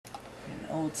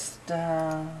Old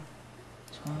style.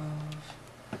 12.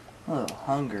 A little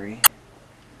hungry.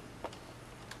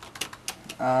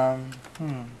 Damn.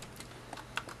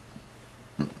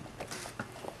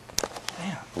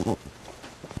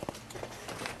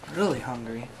 Really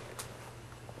hungry.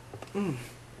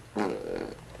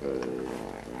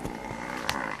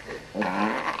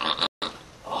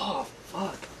 Oh,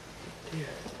 fuck. Dude.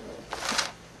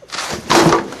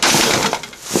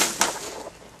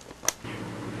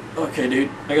 Okay, dude.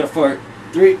 I gotta fart.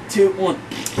 3, 2, 1.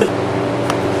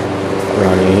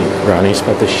 Ronnie's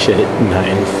about to shit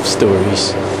 9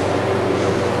 stories.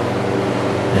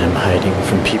 And I'm hiding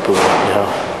from people right now.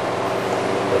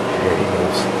 But here he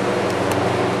goes.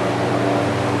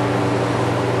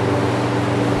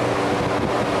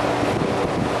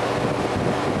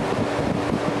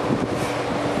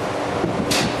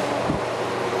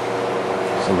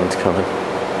 Someone's coming.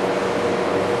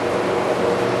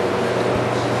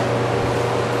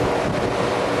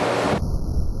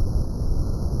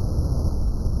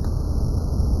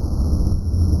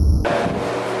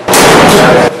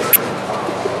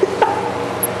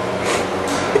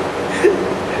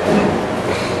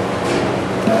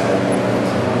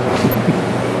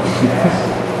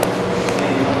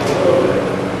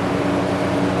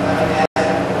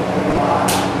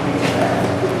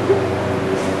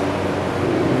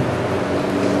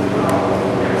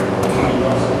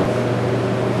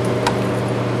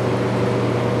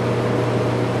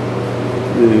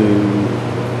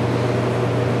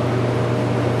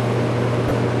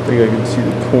 I think I can see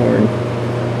the corn.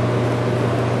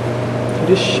 He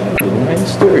just shot in 9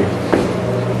 stories.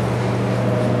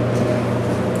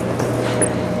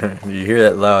 You hear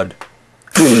that loud?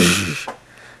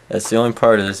 That's the only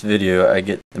part of this video I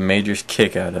get the major's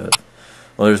kick out of.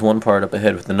 Well, there's one part up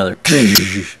ahead with another,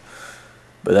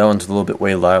 but that one's a little bit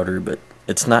way louder. But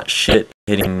it's not shit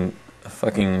hitting a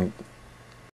fucking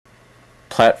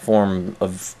platform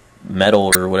of metal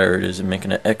or whatever it is and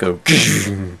making an echo.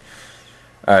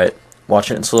 Alright, watch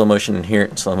it in slow motion and hear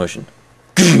it in slow motion.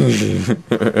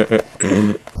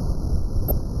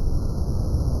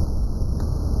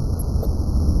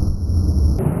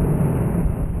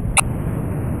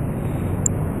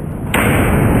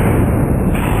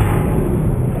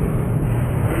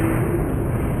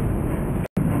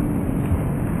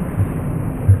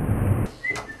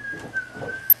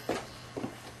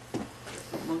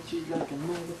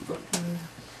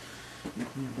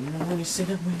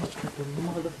 Like a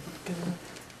motherfucker.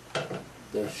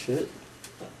 That shit.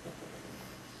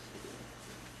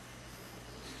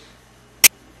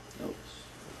 Oops.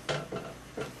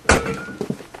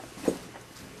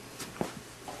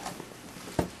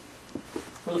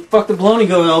 Where the fuck did bologna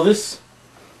go, Elvis?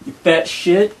 You fat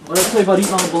shit. What did I tell you about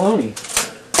eating all the bologna?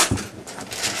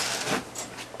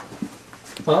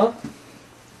 Huh?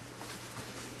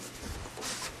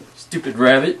 Stupid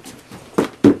rabbit.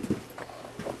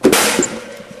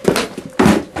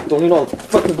 Don't eat all the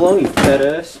fucking bologna, fat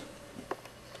ass.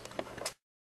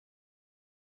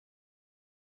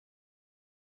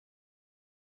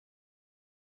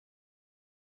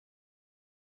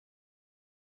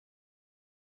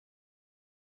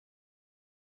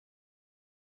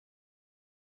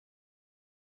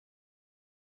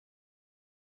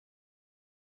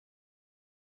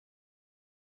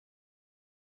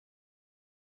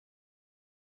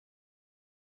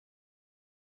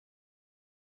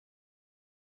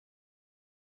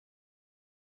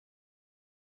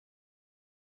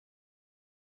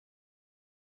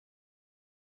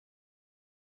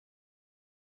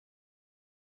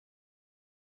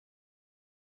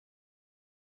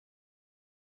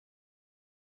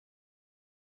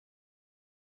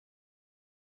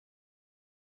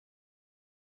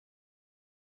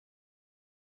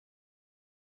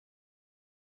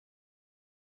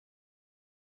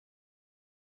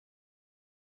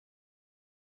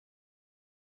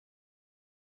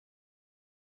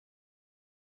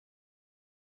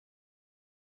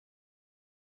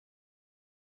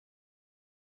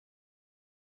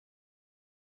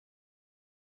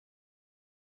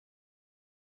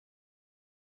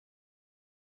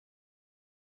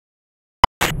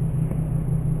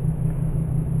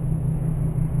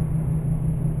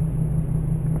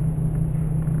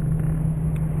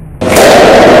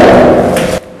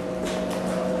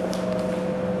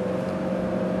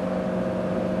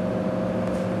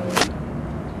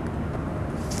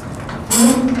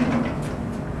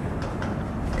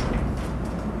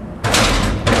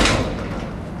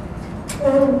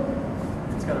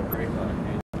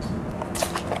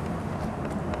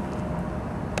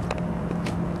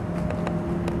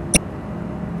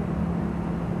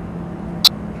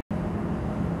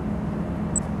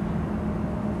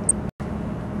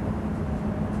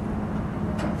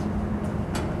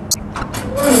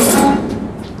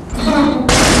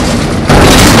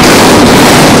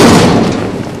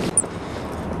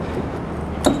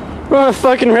 We're on a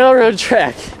fucking railroad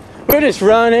track. We're just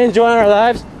running, enjoying our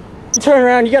lives. You turn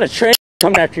around, you got a train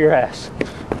coming after your ass.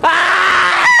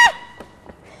 Ah!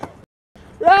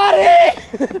 Roddy!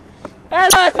 I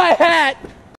lost my hat!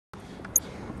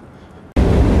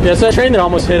 Yeah, so that train that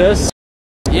almost hit us.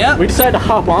 Yep. We decided to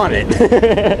hop on it.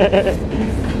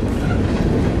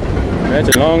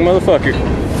 That's a long motherfucker.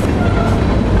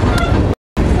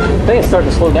 I think it's starting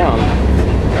to slow down.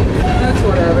 That's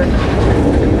whatever.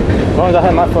 As long as I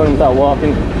have my phone without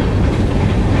walking.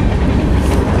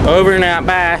 Over and out,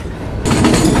 bye.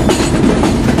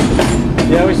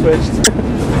 Yeah, we switched.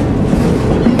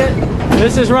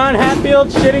 This is Ron Hatfield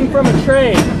shitting from a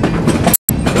train.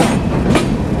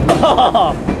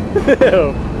 Oh,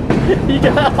 ew. You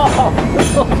got off.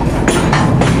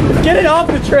 Get it off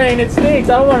the train, it stinks.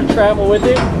 I don't want to travel with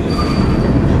it.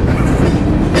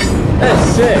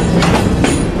 That's sick.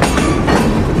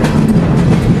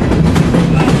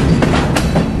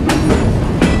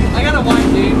 I gotta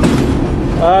wipe, dude.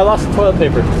 I lost the toilet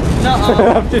paper.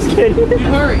 Nuh-uh. I'm just kidding. Dude,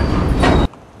 hurry.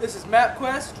 This is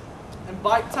MapQuest and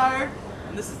Bike Tired,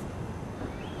 and this is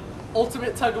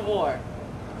Ultimate Tug of War.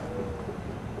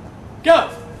 Go!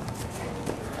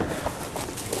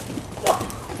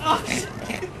 Oh,